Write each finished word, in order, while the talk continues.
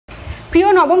প্রিয়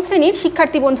নবম শ্রেণীর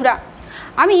শিক্ষার্থী বন্ধুরা,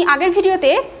 আমি আগের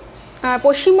ভিডিওতে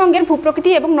পশ্চিমবঙ্গের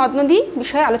ভূপ্রকৃতি এবং নদ নদী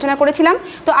বিষয়ে আলোচনা করেছিলাম।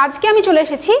 তো আজকে আমি চলে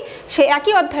এসেছি সেই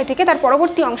একই অধ্যায় থেকে তার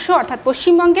পরবর্তী অংশ অর্থাৎ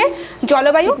পশ্চিমবঙ্গের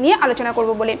জলবায়ু নিয়ে আলোচনা করব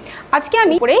বলে আজকে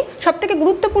আমি পরে সবথেকে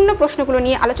গুরুত্বপূর্ণ প্রশ্নগুলো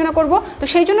নিয়ে আলোচনা করব। তো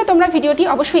সেই জন্য তোমরা ভিডিওটি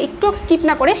অবশ্যই একটু স্কিপ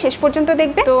না করে শেষ পর্যন্ত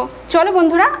দেখবে। তো চলো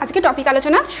বন্ধুরা, আজকে টপিক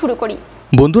আলোচনা শুরু করি।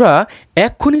 বন্ধুরা,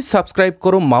 এক্ষুনি সাবস্ক্রাইব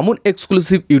করো মামুন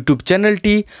এক্সক্লুসিভ ইউটিউব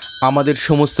চ্যানেলটি আমাদের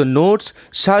সমস্ত নোটস,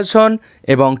 সাজেশন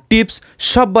এবং টিপস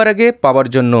সবার আগে পাওয়ার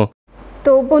জন্য।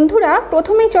 তো বন্ধুরা,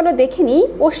 প্রথমেই চলো দেখে নিই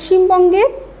পশ্চিমবঙ্গের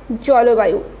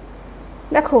জলবায়ু।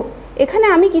 দেখো, এখানে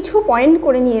আমি কিছু পয়েন্ট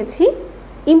করে নিয়েছি,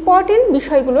 ইম্পর্টেন্ট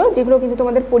বিষয়গুলো যেগুলো কিন্তু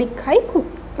তোমাদের পরীক্ষায় খুব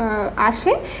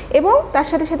আসে, এবং তার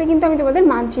সাথে সাথে কিন্তু আমি তোমাদের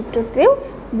মানচিত্রতেও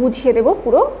বুঝিয়ে দেব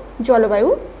পুরো জলবায়ু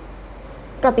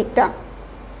টপিকটা।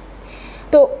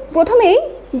 তো প্রথমেই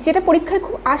যেটা পরীক্ষায়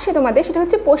খুব আসে তোমাদের, সেটা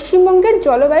হচ্ছে পশ্চিমবঙ্গের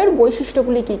জলবায়ুর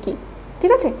বৈশিষ্ট্যগুলি কী কী।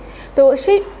 ঠিক আছে, তো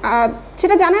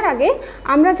সেটা জানার আগে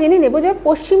আমরা জেনে নেব যে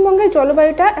পশ্চিমবঙ্গের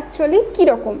জলবায়ুটা অ্যাকচুয়ালি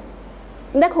কীরকম।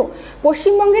 দেখো,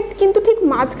 পশ্চিমবঙ্গের কিন্তু ঠিক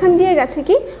মাঝখান দিয়ে গেছে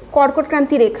কি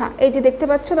কর্কটক্রান্তি রেখা। এই যে দেখতে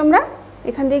পাচ্ছ তোমরা,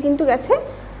 এখান দিয়ে কিন্তু গেছে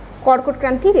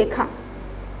কর্কটক্রান্তি রেখা।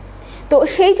 তো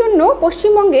সেই জন্য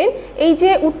পশ্চিমবঙ্গের এই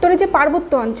যে উত্তরে যে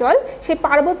পার্বত্য অঞ্চল, সেই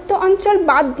পার্বত্য অঞ্চল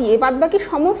বাদ দিয়ে বাদবাকি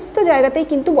সমস্ত জায়গাতেই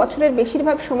কিন্তু বছরের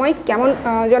বেশিরভাগ সময় কেমন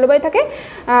জলবায়ু থাকে?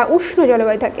 উষ্ণ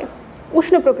জলবায়ু থাকে,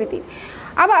 উষ্ণ প্রকৃতির।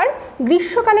 আবার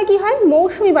গ্রীষ্মকালে কি হয়?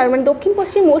 মৌসুমি বায়ু মানে দক্ষিণ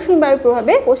পশ্চিম মৌসুমি বায়ুর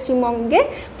প্রভাবে পশ্চিমবঙ্গে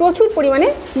প্রচুর পরিমাণে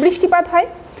বৃষ্টিপাত হয়।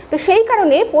 তো সেই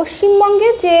কারণে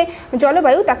পশ্চিমবঙ্গের যে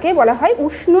জলবায়ু তাকে বলা হয়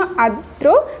উষ্ণ আর্দ্র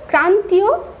ক্রান্তীয়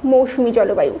মৌসুমি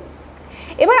জলবায়ু।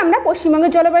 এবার আমরা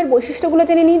পশ্চিমবঙ্গের জলবায়ুর বৈশিষ্ট্যগুলো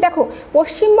জেনে নিই। দেখো,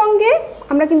 পশ্চিমবঙ্গে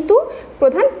আমরা কিন্তু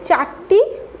প্রধান 4টি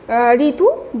ঋতু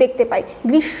দেখতে পাই: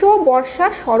 গ্রীষ্ম, বর্ষা,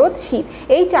 শরৎ, শীত।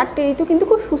 এই 4টি ঋতু কিন্তু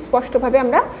খুব সুস্পষ্টভাবে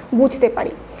আমরা বুঝতে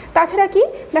পারি। তাছাড়া কি,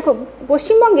 দেখো,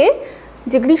 পশ্চিমবঙ্গের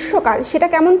যে গ্রীষ্মকাল সেটা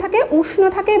কেমন থাকে? উষ্ণ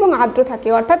থাকে এবং আর্দ্র থাকে,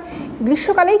 অর্থাৎ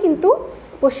গ্রীষ্মকালেই কিন্তু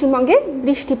পশ্চিমবঙ্গে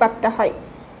বৃষ্টিপাতটা হয়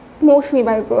মৌসুমি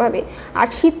বায়ুর প্রভাবে। আর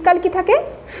শীতকাল কি থাকে?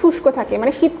 শুষ্ক থাকে,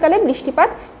 মানে শীতকালে বৃষ্টিপাত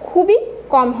খুবই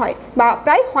কম হয় বা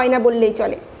প্রায় হয় না বললেই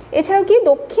চলে। এছাড়াও কি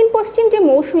দক্ষিণ পশ্চিম যে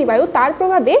মৌসুমি বায়ু তার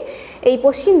প্রভাবে এই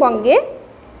পশ্চিমবঙ্গে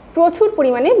প্রচুর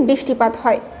পরিমাণে বৃষ্টিপাত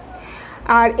হয়।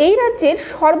 আর এই রাজ্যের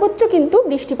সর্বত্র কিন্তু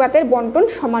বৃষ্টিপাতের বন্টন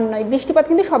সমান নয়, বৃষ্টিপাত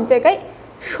কিন্তু সব জায়গায়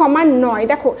সমান নয়।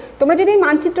 দেখো, তোমরা যদি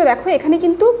মানচিত্র দেখো, এখানে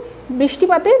কিন্তু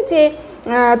বৃষ্টিপাতের যে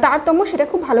তারতম্য সেটা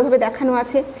খুব ভালোভাবে দেখানো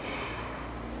আছে।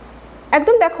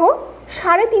 একদম দেখো,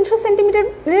 350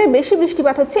 সেন্টিমিটারের বেশি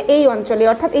বৃষ্টিপাত হচ্ছে এই অঞ্চলে,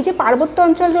 অর্থাৎ এই যে পার্বত্য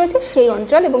অঞ্চল রয়েছে সেই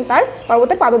অঞ্চল এবং তার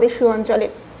পর্বতের পাদদেশীয় অঞ্চলে।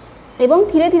 এবং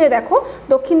ধীরে ধীরে দেখো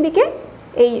দক্ষিণ দিকে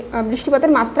এই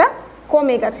বৃষ্টিপাতের মাত্রা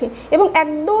কমে গেছে, এবং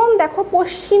একদম দেখো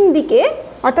পশ্চিম দিকে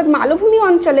অর্থাৎ মালভূমি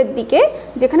অঞ্চলের দিকে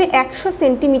যেখানে 100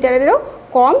 সেন্টিমিটারেরও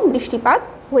কম বৃষ্টিপাত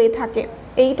হয়ে থাকে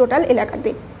এই টোটাল এলাকাতে,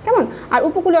 কেমন? আর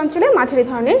উপকূলীয় অঞ্চলে মাঝারি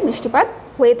ধরনের বৃষ্টিপাত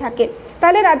হয়ে থাকে।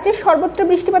 তাহলে রাজ্যের সর্বত্র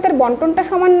বৃষ্টিপাতের বন্টনটা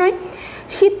সমান নয়।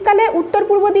 শীতকালে উত্তর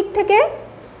পূর্ব দিক থেকে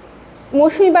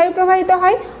মৌসুমি বায়ু প্রবাহিত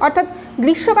হয়, অর্থাৎ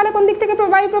গ্রীষ্মকালে কোন দিক থেকে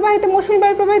মৌসুমি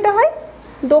বায়ু প্রবাহিত হয়?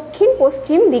 দক্ষিণ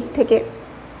পশ্চিম দিক থেকে।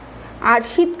 আর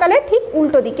শীতকালে ঠিক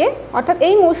উল্টো দিকে, অর্থাৎ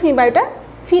এই মৌসুমি বায়ুটা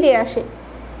ফিরে আসে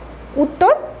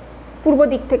উত্তর পূর্ব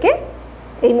দিক থেকে,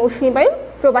 এই মৌসুমি বায়ু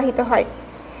প্রবাহিত হয়।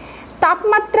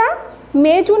 তাপমাত্রা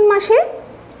মে জুন মাসে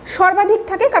সর্বাধিক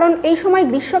থাকে, কারণ এই সময়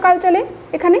গ্রীষ্মকাল চলে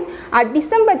এখানে। আর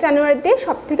ডিসেম্বর জানুয়ারিতে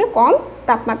সবথেকে কম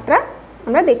তাপমাত্রা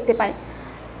আমরা দেখতে পাই।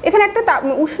 এখানে একটা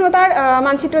উষ্ণতার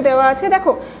মানচিত্র দেওয়া আছে।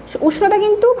 দেখো, উষ্ণতা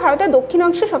কিন্তু ভারতের দক্ষিণ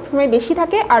অংশে সবসময় বেশি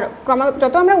থাকে, আর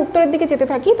যত আমরা উত্তরের দিকে যেতে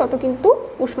থাকি তত কিন্তু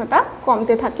উষ্ণতা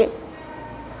কমতে থাকে।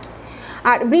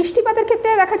 আর বৃষ্টিপাতের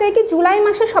ক্ষেত্রে দেখা যায় কি জুলাই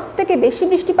মাসে সবথেকে বেশি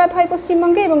বৃষ্টিপাত হয়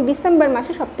পশ্চিমবঙ্গে, এবং ডিসেম্বর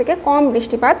মাসে সবথেকে কম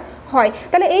বৃষ্টিপাত হয়।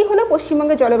 তাহলে এই হলো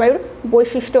পশ্চিমবঙ্গের জলবায়ুর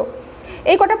বৈশিষ্ট্য।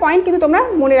 এই কটা পয়েন্ট কিন্তু তোমরা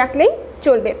মনে রাখলেই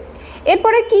চলবে।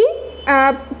 এরপরে কি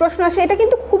প্রশ্ন আসে, এটা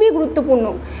কিন্তু খুবই গুরুত্বপূর্ণ,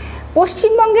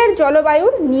 পশ্চিমবঙ্গের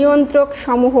জলবায়ুর নিয়ন্ত্রক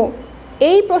সমূহ।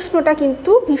 এই প্রশ্নটা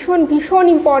কিন্তু ভীষণ ভীষণ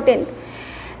ইম্পর্টেন্ট।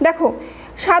 দেখো,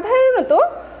 সাধারণত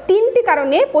 3টি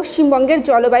কারণে পশ্চিমবঙ্গের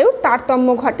জলবায়ুর তারতম্য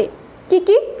ঘটে। কি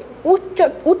কি?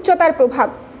 উচ্চতার প্রভাব।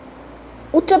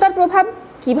 উচ্চতার প্রভাব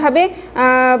কিভাবে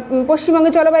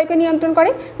পশ্চিমবঙ্গের জলবায়ুকে নিয়ন্ত্রণ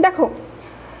করে? দেখো,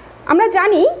 আমরা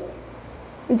জানি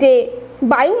যে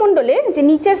বায়ুমণ্ডলের যে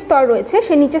নিচের স্তর রয়েছে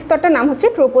সেই নিচের স্তরটার নাম হচ্ছে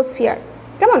ট্রোপোস্ফিয়ার,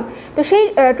 কেমন? তো সেই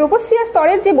ট্রোপোস্ফিয়ার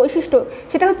স্তরের যে বৈশিষ্ট্য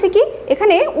সেটা হচ্ছে কি,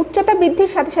 এখানে উচ্চতা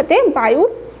বৃদ্ধির সাথে সাথে বায়ুর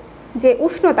যে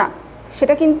উষ্ণতা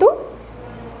সেটা কিন্তু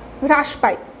হ্রাস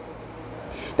পায়।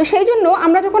 তো সেই জন্য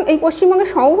আমরা যখন এই পশ্চিমবঙ্গের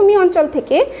সমভূমি অঞ্চল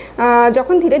থেকে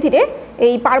যখন ধীরে ধীরে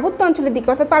এই পার্বত্য অঞ্চলের দিকে,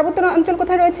 অর্থাৎ পার্বত্য অঞ্চল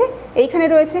কোথায় রয়েছে? এইখানে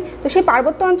রয়েছে। তো সেই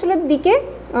পার্বত্য অঞ্চলের দিকে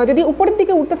যদি উপরের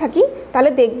দিকে উঠতে থাকি তাহলে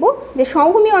দেখব যে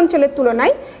সমভূমি অঞ্চলের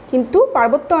তুলনায় কিন্তু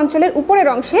পার্বত্য অঞ্চলের উপরের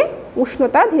অংশে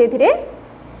উষ্ণতা ধীরে ধীরে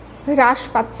হ্রাস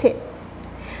পাচ্ছে।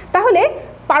 তাহলে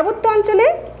পার্বত্য অঞ্চলে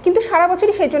কিন্তু সারা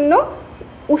বছরই সেজন্য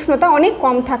উষ্ণতা অনেক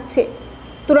কম থাকছে,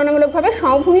 তুলনামূলকভাবে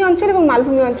সমভূমি অঞ্চল এবং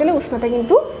মালভূমি অঞ্চলে উষ্ণতা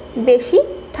কিন্তু বেশি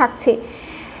থাকছে।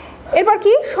 এরপর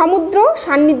কি সমুদ্র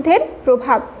সান্নিধ্যের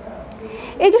প্রভাব।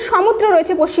 এই যে সমুদ্র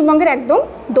রয়েছে পশ্চিমবঙ্গের একদম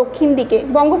দক্ষিণ দিকে,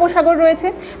 বঙ্গোপসাগর রয়েছে,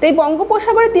 তো এই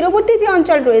বঙ্গোপসাগরের তীরবর্তী যে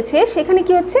অঞ্চল রয়েছে সেখানে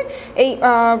কি হচ্ছে, এই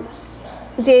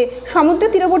যে সমুদ্র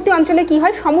তীরবর্তী অঞ্চলে কি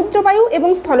হয়, সমুদ্রবায়ু এবং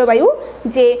স্থলবায়ু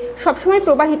যে সবসময়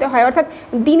প্রবাহিত হয়, অর্থাৎ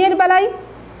দিনের বেলায়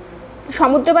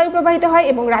সমুদ্রবায়ু প্রবাহিত হয়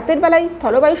এবং রাতের বেলায়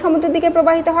স্থলবায়ু সমুদ্রের দিকে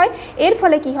প্রবাহিত হয়। এর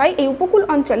ফলে কি হয়, এই উপকূল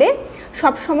অঞ্চলে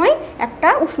সবসময় একটা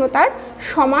উষ্ণতার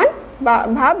সমান বা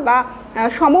ভাব বা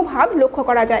সমভাব লক্ষ্য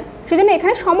করা যায়, সেজন্য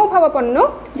এখানে সমভাবাপন্ন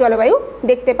জলবায়ু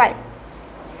দেখতে পাই।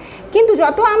 কিন্তু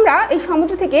যত আমরা এই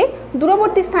সমুদ্র থেকে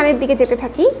দূরবর্তী স্থানের দিকে যেতে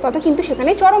থাকি তত কিন্তু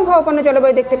সেখানে চরম ভাবাপন্ন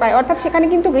জলবায়ু দেখতে পাই, অর্থাৎ সেখানে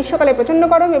কিন্তু গ্রীষ্মকালে প্রচণ্ড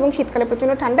গরম এবং শীতকালে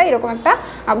প্রচণ্ড ঠান্ডা, এরকম একটা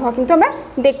আবহাওয়া কিন্তু আমরা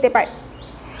দেখতে পাই।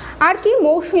 আর কি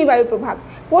মৌসুমি বায়ুর প্রভাব।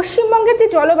 পশ্চিমবঙ্গের যে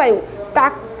জলবায়ু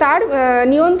তার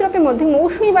নিয়ন্ত্রকের মধ্যে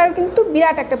মৌসুমি বায়ুর কিন্তু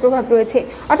বিরাট একটা প্রভাব রয়েছে,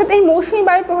 অর্থাৎ এই মৌসুমি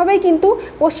বায়ুর প্রভাবেই কিন্তু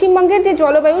পশ্চিমবঙ্গের যে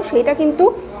জলবায়ু সেটা কিন্তু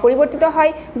পরিবর্তিত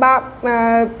হয়, বা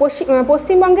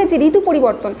পশ্চিমবঙ্গের যে ঋতু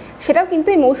পরিবর্তন সেটাও কিন্তু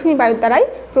এই মৌসুমি বায়ুর দ্বারাই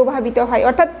প্রভাবিত হয়।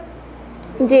 অর্থাৎ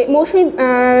যে মৌসুমি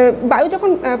বায়ু যখন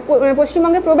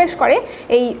পশ্চিমবঙ্গে প্রবেশ করে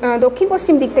এই দক্ষিণ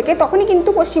পশ্চিম দিক থেকে, তখনই কিন্তু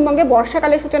পশ্চিমবঙ্গে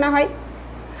বর্ষাকালের সূচনা হয়।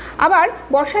 আবার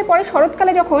বর্ষার পরে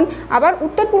শরৎকালে যখন আবার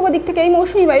উত্তর পূর্ব দিক থেকে এই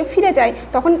মৌসুমি বায়ু ফিরে যায়,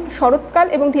 তখন শরৎকাল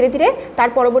এবং ধীরে ধীরে তার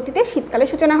পরবর্তীতে শীতকালের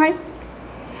সূচনা হয়।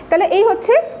 তাহলে এই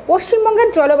হচ্ছে পশ্চিমবঙ্গের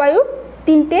জলবায়ুর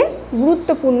 3টে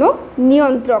গুরুত্বপূর্ণ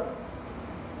নিয়ন্ত্রক।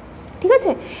 ঠিক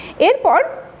আছে, এরপর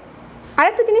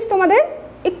আরেকটা জিনিস তোমাদের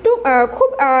একটু খুব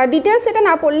ডিটেলস এটা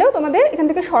না পড়লেও তোমাদের এখান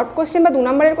থেকে শর্ট কোশ্চেন বা 2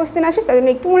 নম্বরের কোশ্চেন আসে, তার জন্য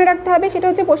একটু মনে রাখতে হবে। সেটা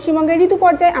হচ্ছে পশ্চিমবঙ্গের ঋতু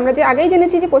পর্যায়। আমরা যে আগেই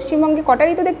জেনেছি যে পশ্চিমবঙ্গে কটা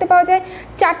ঋতু দেখতে পাওয়া যায়,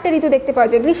 4টে ঋতু দেখতে পাওয়া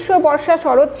যায়, গ্রীষ্ম, বর্ষা,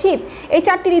 শরৎ, শীত, এই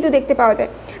 4টি ঋতু দেখতে পাওয়া যায়।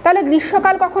 তাহলে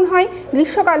গ্রীষ্মকাল কখন হয়?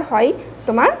 গ্রীষ্মকাল হয়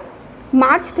তোমার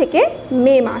মার্চ থেকে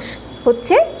মে মাস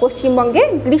হচ্ছে পশ্চিমবঙ্গে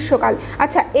গ্রীষ্মকাল।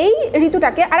 আচ্ছা, এই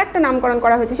ঋতুটাকে আরেকটা নামকরণ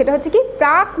করা হয়েছে, সেটা হচ্ছে কি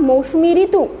প্রাক মৌসুমী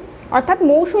ঋতু, অর্থাৎ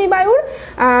মৌসুমি বায়ুর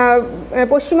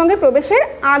পশ্চিমবঙ্গে প্রবেশের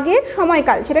আগের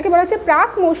সময়কাল, সেটাকে বলা হচ্ছে প্রাক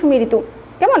মৌসুমী ঋতু।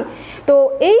 কেমন? তো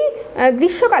এই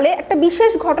গ্রীষ্মকালে একটা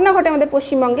বিশেষ ঘটনা ঘটে আমাদের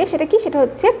পশ্চিমবঙ্গে, সেটা কি? সেটা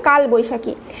হচ্ছে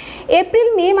কালবৈশাখী। এপ্রিল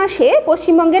মে মাসে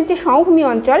পশ্চিমবঙ্গের যে সমভূমি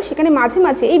অঞ্চল সেখানে মাঝে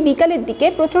মাঝে এই বিকালের দিকে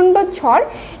প্রচণ্ড ঝড়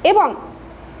এবং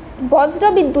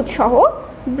বজ্রবিদ্যুৎ সহ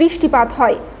বৃষ্টিপাত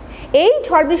হয়। এই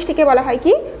ঝড় বৃষ্টিকে বলা হয়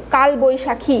কি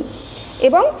কালবৈশাখী।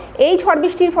 এবং এই ঝড়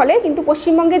বৃষ্টির ফলে কিন্তু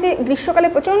পশ্চিমবঙ্গে যে গ্রীষ্মকালে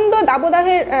প্রচণ্ড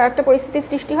দাবদাহের একটা পরিস্থিতির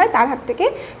সৃষ্টি হয়, তার হাত থেকে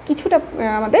কিছুটা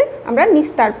আমরা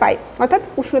নিস্তার পাই, অর্থাৎ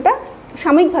উষ্ণতা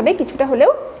সাময়িকভাবে কিছুটা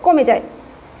হলেও কমে যায়।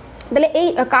 তাহলে এই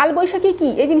কালবৈশাখী কি,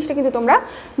 এই জিনিসটা কিন্তু তোমরা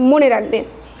মনে রাখবে।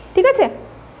 ঠিক আছে,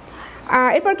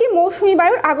 এরপর কি মৌসুমি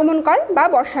বায়ুর আগমনকাল বা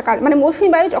বর্ষাকাল, মানে মৌসুমি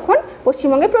বায়ু যখন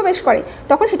পশ্চিমবঙ্গে প্রবেশ করে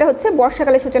তখন সেটা হচ্ছে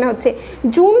বর্ষাকালের সূচনা হচ্ছে।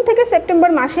 জুন থেকে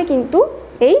সেপ্টেম্বর মাসে কিন্তু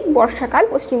এই বর্ষাকাল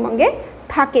পশ্চিমবঙ্গে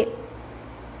থাকে।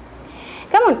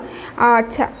 কেমন?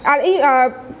 আচ্ছা, আর এই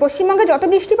পশ্চিমবঙ্গে যত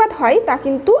বৃষ্টিপাত হয় তা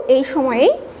কিন্তু এই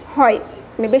সময়েই হয়,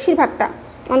 মানে বেশিরভাগটা,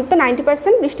 অন্তত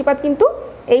 90% বৃষ্টিপাত কিন্তু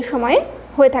এই সময়ে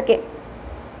হয়ে থাকে।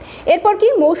 এরপর কি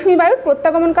মৌসুমি বায়ুর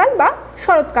প্রত্যাগমনকাল বা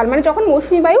শরৎকাল, মানে যখন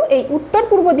মৌসুমি বায়ু এই উত্তর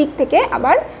পূর্ব দিক থেকে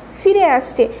আবার ফিরে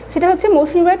আসছে সেটা হচ্ছে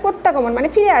মৌসুমি বায়ুর প্রত্যাগমন, মানে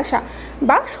ফিরে আসা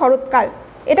বা শরৎকাল।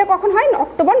 এটা কখন হয়?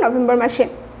 অক্টোবর নভেম্বর মাসে।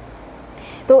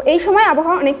 তো এই সময়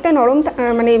আবহাওয়া অনেকটা নরম,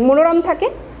 মানে মনোরম থাকে।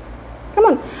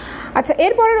 কেমন? আচ্ছা,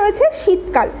 এরপরে রয়েছে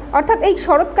শীতকাল, অর্থাৎ এই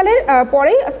শরৎকালের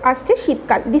পরেই আসছে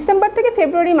শীতকাল। ডিসেম্বর থেকে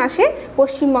ফেব্রুয়ারি মাসে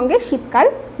পশ্চিমবঙ্গে শীতকাল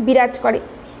বিরাজ করে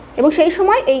এবং সেই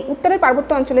সময় এই উত্তরের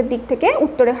পার্বত্য অঞ্চলের দিক থেকে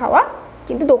উত্তরে হাওয়া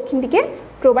কিন্তু দক্ষিণ দিকে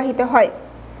প্রবাহিত হয়।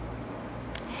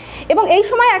 এবং এই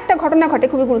সময় একটা ঘটনা ঘটে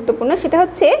খুবই গুরুত্বপূর্ণ, সেটা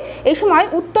হচ্ছে এই সময়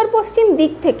উত্তর পশ্চিম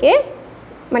দিক থেকে,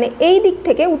 মানে এই দিক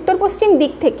থেকে উত্তর পশ্চিম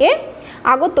দিক থেকে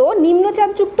আগত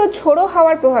নিম্নচাপযুক্ত ঝোড়ো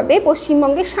হাওয়ার প্রভাবে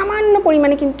পশ্চিমবঙ্গে সামান্য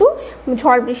পরিমাণে কিন্তু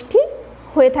ঝড় বৃষ্টি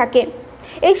হয়ে থাকে।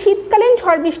 এই শীতকালীন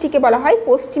ঝড় বৃষ্টিকে বলা হয়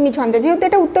পশ্চিমী ঝঞ্ঝা। যেহেতু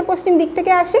এটা উত্তর পশ্চিম দিক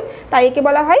থেকে আসে তাই একে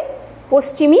বলা হয়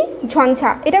পশ্চিমী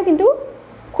ঝঞ্ঝা। এটাও কিন্তু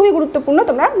খুবই গুরুত্বপূর্ণ,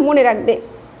 তোমরা মনে রাখবে।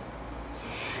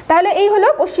 তাহলে এই হলো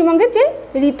পশ্চিমবঙ্গের যে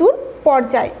ঋতুর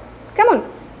পর্যায়। কেমন?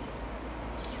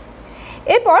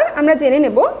 এরপর আমরা জেনে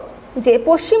নেব যে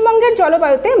পশ্চিমবঙ্গের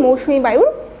জলবায়ুতে মৌসুমী বায়ুর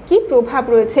কী প্রভাব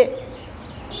রয়েছে।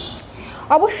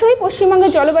 অবশ্যই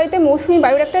পশ্চিমবঙ্গের জলবায়ুতে মৌসুমী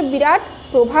বায়ুর একটা বিরাট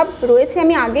প্রভাব রয়েছে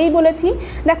আমি আগেই বলেছি।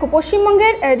 দেখো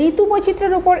পশ্চিমবঙ্গের ঋতু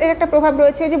বৈচিত্র্যের উপর এর একটা প্রভাব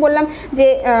রয়েছে, যে বললাম যে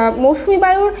মৌসুমি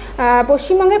বায়ুর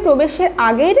পশ্চিমবঙ্গে প্রবেশের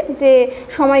আগের যে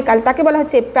সময়কাল তাকে বলা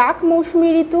হচ্ছে প্রাক মৌসুমি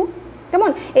ঋতু। যেমন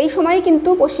এই সময়ে কিন্তু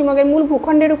পশ্চিমবঙ্গের মূল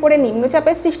ভূখণ্ডের উপরে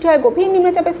নিম্নচাপের সৃষ্টি হয়, গভীর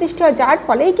নিম্নচাপের সৃষ্টি হয়, যার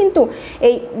ফলেই কিন্তু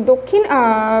এই দক্ষিণ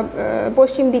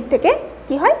পশ্চিম দিক থেকে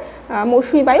কি হয়,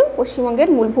 মৌসুমি বায়ু পশ্চিমবঙ্গের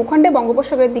মূল ভূখণ্ডে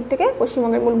বঙ্গোপসাগরের দিক থেকে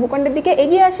পশ্চিমবঙ্গের মূল ভূখণ্ডের দিকে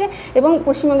এগিয়ে আসে এবং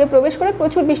পশ্চিমবঙ্গে প্রবেশ করে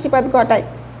প্রচুর বৃষ্টিপাত ঘটায়।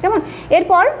 যেমন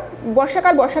এরপর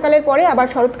বর্ষাকালের পরে আবার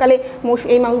শরৎকালে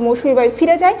এই মৌসুমি বায়ু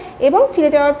ফিরে যায় এবং ফিরে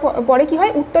যাওয়ার পরে কি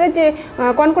হয়, উত্তরের যে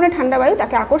কনকনে ঠান্ডা বায়ু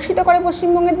তাকে আকর্ষিত করে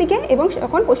পশ্চিমবঙ্গের দিকে এবং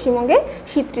তখন পশ্চিমবঙ্গে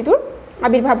শীত ঋতুর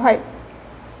আবির্ভাব হয়।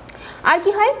 আর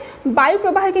কি হয়, বায়ু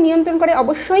প্রবাহকে নিয়ন্ত্রণ করে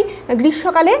অবশ্যই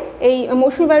গ্রীষ্মকালে এই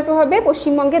মৌসুমি বায়ুর প্রভাবে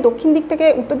পশ্চিমবঙ্গে দক্ষিণ দিক থেকে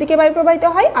উত্তর দিকে বায়ু প্রবাহিত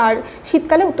হয়, আর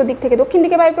শীতকালে উত্তর দিক থেকে দক্ষিণ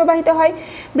দিকে বায়ু প্রবাহিত হয়।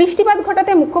 বৃষ্টিপাত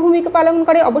ঘটাতে মুখ্য ভূমিকা পালন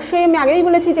করে অবশ্যই, আমি আগেই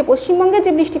বলেছি যে পশ্চিমবঙ্গে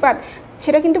যে বৃষ্টিপাত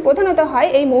সেটা কিন্তু প্রধানত হয়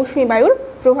এই মৌসুমি বায়ুর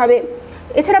প্রভাবে।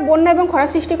 এছাড়া বন্যা এবং খরা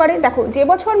সৃষ্টি করে। দেখো যে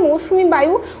বছর মৌসুমি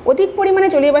বায়ু অধিক পরিমাণে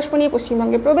জলীয় বাষ্প নিয়ে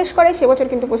পশ্চিমবঙ্গে প্রবেশ করে সে বছর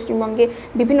কিন্তু পশ্চিমবঙ্গে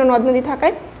বিভিন্ন নদ নদী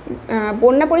থাকায়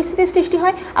বন্যা পরিস্থিতির সৃষ্টি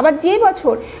হয়। আবার যে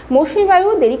বছর মৌসুমি বায়ু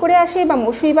দেরি করে আসে বা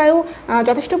মৌসুমি বায়ু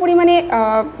যথেষ্ট পরিমাণে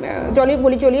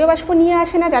জলীয় বাষ্প নিয়ে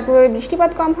আসে না, যার প্রভাবে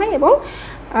বৃষ্টিপাত কম হয় এবং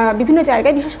বিভিন্ন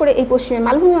জায়গায় বিশেষ করে এই পশ্চিমে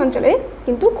মালভূমি অঞ্চলে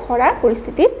কিন্তু খরা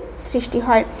পরিস্থিতির সৃষ্টি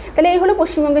হয়। তাহলে এই হলো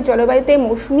পশ্চিমবঙ্গের জলবায়ুতে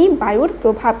মৌসুমি বায়ুর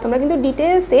প্রভাব। তোমরা কিন্তু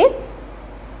ডিটেলসে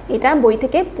এটা বই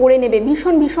থেকে পড়ে নেবে,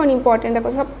 ভীষণ ভীষণ ইম্পর্টেন্ট। দেখো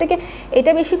সব থেকে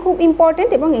এটা বেশি খুব ইম্পর্টেন্ট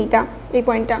এবং এই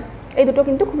পয়েন্টটা, এই দুটো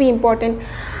কিন্তু খুবই ইম্পর্টেন্ট।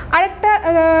 আরেকটা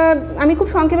আমি খুব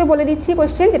সংক্ষেপে বলে দিচ্ছি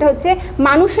কোশ্চেন, যেটা হচ্ছে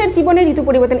মানুষের জীবনে ঋতু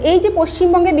পরিবর্তন। এই যে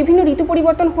পশ্চিমবঙ্গে বিভিন্ন ঋতু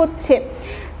পরিবর্তন হচ্ছে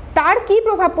তার কি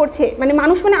প্রভাব পড়ছে, মানে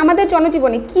মানুষ মানে আমাদের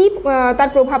জনজীবনে কি তার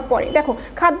প্রভাব পড়ে। দেখো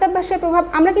খাদ্যাভ্যাসের প্রভাব,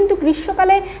 আমরা কিন্তু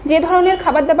গ্রীষ্মকালে যে ধরনের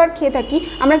খাবার দাবার খেয়ে থাকি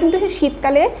আমরা কিন্তু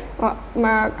শীতকালে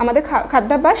আমাদের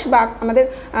খাদ্যাভ্যাস বা আমাদের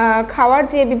খাওয়ার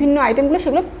যে বিভিন্ন আইটেমগুলো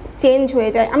সেগুলো চেঞ্জ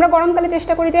হয়ে যায়। আমরা গরমকালে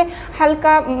চেষ্টা করি যে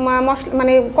হালকা মশলা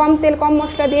মানে কম তেল কম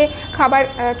মশলা দিয়ে খাবার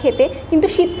খেতে, কিন্তু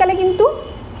শীতকালে কিন্তু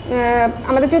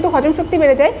আমাদের যেহেতু হজম শক্তি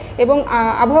বেড়ে যায় এবং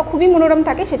আবহাওয়া খুবই মনোরম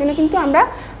থাকে, সেজন্য কিন্তু আমরা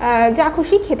যা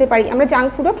খুশি খেতে পারি, আমরা জাঙ্ক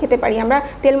ফুডও খেতে পারি, আমরা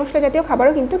তেল মশলা জাতীয়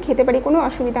খাবারও কিন্তু খেতে পারি, কোনো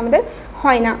অসুবিধা আমাদের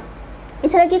হয় না।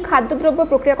 এছাড়া কি খাদ্যদ্রব্য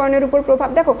প্রক্রিয়াকরণের উপর প্রভাব।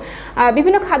 দেখো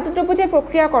বিভিন্ন খাদ্যদ্রব্য যে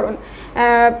প্রক্রিয়াকরণ,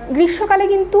 গ্রীষ্মকালে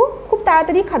কিন্তু খুব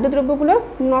তাড়াতাড়ি খাদ্যদ্রব্যগুলো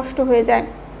নষ্ট হয়ে যায়,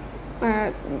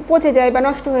 পচে যায় বা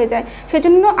নষ্ট হয়ে যায়,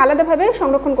 সেজন্য আলাদাভাবে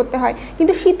সংরক্ষণ করতে হয়।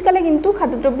 কিন্তু শীতকালে কিন্তু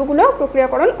খাদ্যদ্রব্যগুলো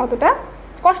প্রক্রিয়াকরণ অতটা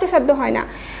কষ্টসাধ্য হয় না।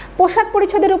 পোশাক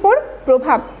পরিচ্ছদের উপর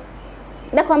প্রভাব।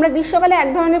 দেখো আমরা গ্রীষ্মকালে এক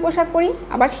ধরনের পোশাক পরি,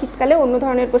 আবার শীতকালে অন্য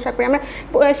ধরনের পোশাক পরি। আমরা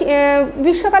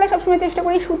গ্রীষ্মকালে সবসময় চেষ্টা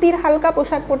করি সুতির হালকা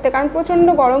পোশাক পরতে, কারণ প্রচণ্ড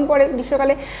গরম পড়ে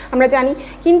গ্রীষ্মকালে আমরা জানি।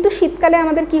 কিন্তু শীতকালে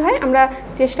আমাদের কি হয়, আমরা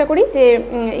চেষ্টা করি যে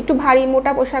একটু ভারী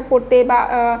মোটা পোশাক পরতে বা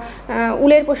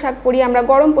উলের পোশাক পরি আমরা,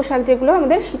 গরম পোশাক যেগুলো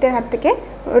আমাদের শীতের হাত থেকে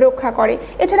রক্ষা করে।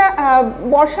 এছাড়া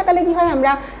বর্ষাকালে কি হয়,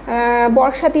 আমরা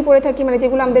বর্ষাতি পরে থাকি, মানে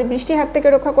যেগুলো আমাদের বৃষ্টির হাত থেকে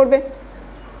রক্ষা করবে।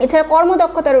 এছাড়া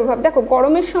কর্মদক্ষতার অভাব। দেখো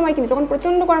গরমের সময় কিন্তু যখন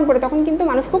প্রচণ্ড গরম পড়ে তখন কিন্তু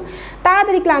মানুষ খুব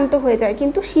তাড়াতাড়ি ক্লান্ত হয়ে যায়,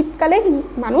 কিন্তু শীতকালে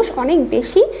মানুষ অনেক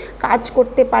বেশি কাজ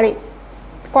করতে পারে,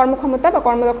 কর্মক্ষমতা বা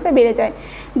কর্মদক্ষতা বেড়ে যায়।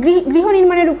 গৃহ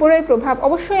নির্মাণের উপরে প্রভাব।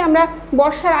 অবশ্যই আমরা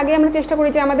বর্ষার আগে আমরা চেষ্টা করি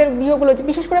যে আমাদের গৃহগুলো,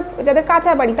 বিশেষ করে যাদের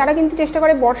কাঁচা বাড়ি তারা কিন্তু চেষ্টা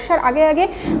করে বর্ষার আগে আগে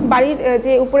বাড়ির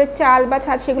যে উপরের চাল বা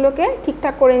ছাদ সেগুলোকে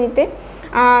ঠিকঠাক করে নিতে।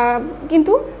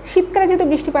 কিন্তু শীতকালে যেহেতু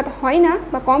বৃষ্টিপাত হয় না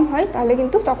বা কম হয়, তাহলে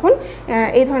কিন্তু তখন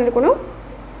এই ধরনের কোনো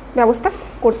ব্যবস্থা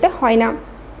করতে হয় না।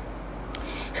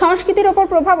 সংস্কৃতির ওপর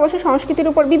প্রভাব। অবশ্য সংস্কৃতির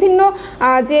উপর বিভিন্ন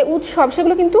যে উৎসব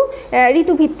সেগুলো কিন্তু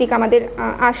ঋতুভিত্তিক আমাদের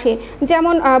আসে।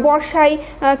 যেমন বর্ষায়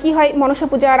কি হয়, মনসা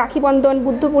পূজা, রাখি বন্ধন,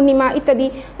 বুদ্ধ পূর্ণিমা ইত্যাদি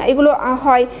এগুলো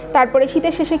হয়। তারপরে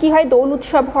শীতের শেষে কি হয়, দোল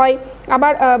উৎসব হয়।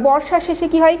 আবার বর্ষার শেষে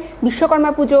কি হয়,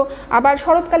 বিশ্বকর্মা পুজো। আবার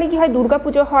শরৎকালে কি হয়, দুর্গা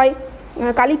পুজো হয়,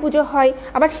 কালী পুজো হয়।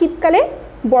 আবার শীতকালে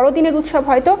বড়দিনের উৎসব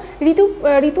হয়। তো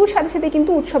ঋতুর সাথে সাথে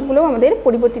কিন্তু উৎসবগুলোও আমাদের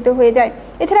পরিবর্তিত হয়ে যায়।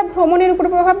 এছাড়া ভ্রমণের উপর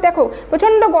প্রভাব। দেখো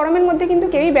প্রচণ্ড গরমের মধ্যে কিন্তু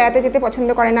কেউই বেড়াতে যেতে পছন্দ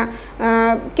করে না,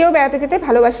 কেউ বেড়াতে যেতে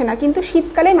ভালোবাসে না, কিন্তু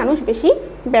শীতকালে মানুষ বেশি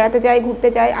বেড়াতে যায়, ঘুরতে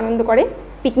যায়, আনন্দ করে,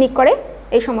 পিকনিক করে,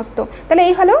 এই সমস্ত। তাহলে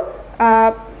এই হলো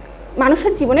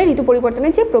মানুষের জীবনে ঋতু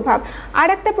পরিবর্তনের যে প্রভাব। আর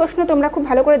একটা প্রশ্ন তোমরা খুব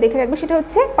ভালো করে দেখে রাখবে, সেটা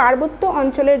হচ্ছে পার্বত্য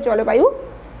অঞ্চলের জলবায়ু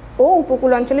ও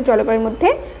উপকূল অঞ্চলের জলবায়ুর মধ্যে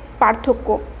পার্থক্য।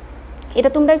 এটা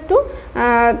তোমরা একটু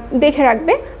দেখে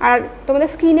রাখবে, আর তোমাদের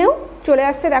স্ক্রিনেও চলে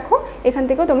আসছে, দেখো এখান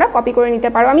থেকেও তোমরা কপি করে নিতে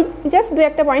পারো। আমি জাস্ট দু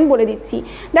একটা পয়েন্ট বলে দিচ্ছি।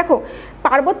 দেখো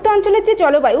পার্বত্য অঞ্চলের যে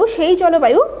জলবায়ু, সেই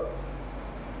জলবায়ু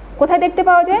কোথায় দেখতে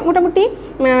পাওয়া যায়? মোটামুটি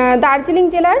দার্জিলিং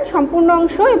জেলার সম্পূর্ণ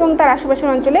অংশ এবং তার আশেপাশের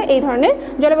অঞ্চলে এই ধরনের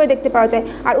জলবায়ু দেখতে পাওয়া যায়।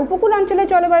 আর উপকূল অঞ্চলের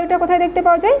জলবায়ুটা কোথায় দেখতে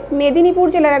পাওয়া যায়? মেদিনীপুর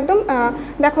জেলার একদম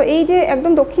দেখো এই যে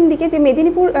একদম দক্ষিণ দিকে যে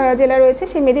মেদিনীপুর জেলা রয়েছে,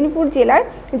 সেই মেদিনীপুর জেলার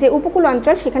যে উপকূল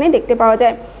অঞ্চল সেখানেই দেখতে পাওয়া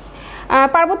যায়।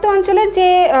 পার্বত্য অঞ্চলের যে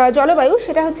জলবায়ু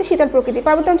সেটা হচ্ছে শীতল প্রকৃতি।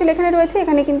 পার্বত্য অঞ্চল এখানে রয়েছে,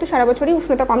 এখানে কিন্তু সারা বছরই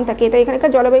উষ্ণতা কম থাকে, তাই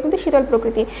এখানকার জলবায়ু কিন্তু শীতল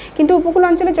প্রকৃতি। কিন্তু উপকূল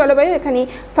অঞ্চলের জলবায়ু, এখানে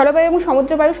স্থলবায়ু এবং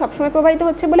সমুদ্রবায়ু সবসময় প্রবাহিত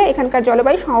হচ্ছে বলে এখানকার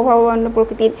জলবায়ু সমভাবাপন্ন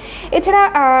প্রকৃতির। এছাড়া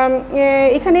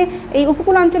এখানে এই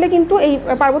উপকূল অঞ্চলে কিন্তু এই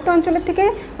পার্বত্য অঞ্চলের থেকে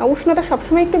উষ্ণতা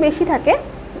সবসময় একটু বেশি থাকে,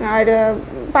 আর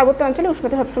পার্বত্য অঞ্চলে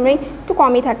উষ্ণতা সবসময় একটু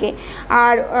কমই থাকে।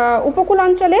 আর উপকূল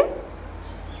অঞ্চলে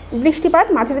বৃষ্টিপাত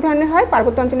মাঝারি ধরনের হয়,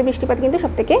 পার্বত্য অঞ্চলে বৃষ্টিপাত কিন্তু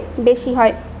সবথেকে বেশি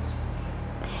হয়।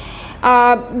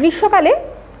 গ্রীষ্মকালে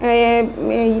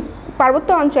এই পার্বত্য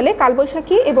অঞ্চলে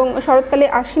কালবৈশাখী এবং শরৎকালে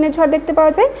আশ্বিনের ঝড় দেখতে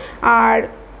পাওয়া যায়। আর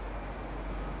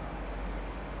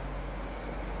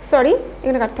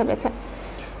এখানে কাটতে হবে। আচ্ছা,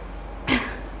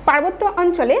 পার্বত্য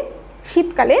অঞ্চলে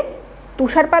শীতকালে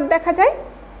তুষারপাত দেখা যায়,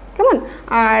 কেমন?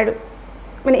 আর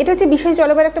মানে এটা হচ্ছে বিশেষ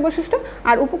জলবায়ুর একটা বৈশিষ্ট্য।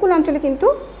 আর উপকূল অঞ্চলে কিন্তু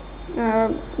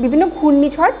বিভিন্ন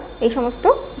ঘূর্ণিঝড়, এই সমস্ত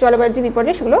জলবায়ুর যে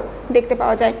বিপর্যয় সেগুলো দেখতে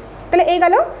পাওয়া যায়। তাহলে এই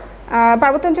গেল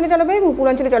পার্বত্য অঞ্চলের জলবায়ু এবং উপকূল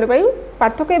অঞ্চলের জলবায়ু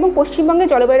পার্থক্য এবং পশ্চিমবঙ্গের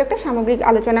জলবায়ুর একটা সামগ্রিক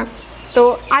আলোচনা। তো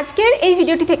আজকের এই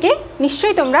ভিডিওটি থেকে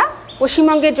নিশ্চয়ই তোমরা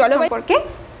পশ্চিমবঙ্গের জলবায়ু সম্পর্কে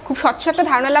খুব স্বচ্ছ একটা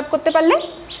ধারণা লাভ করতে পারলে।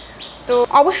 তো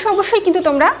অবশ্যই কিন্তু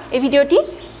তোমরা এই ভিডিওটি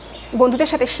বন্ধুদের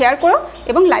সাথে শেয়ার করো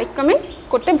এবং লাইক কমেন্ট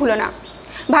করতে ভুলো না।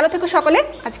 ভালো থেকো সকলে,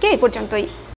 আজকে এই পর্যন্তই।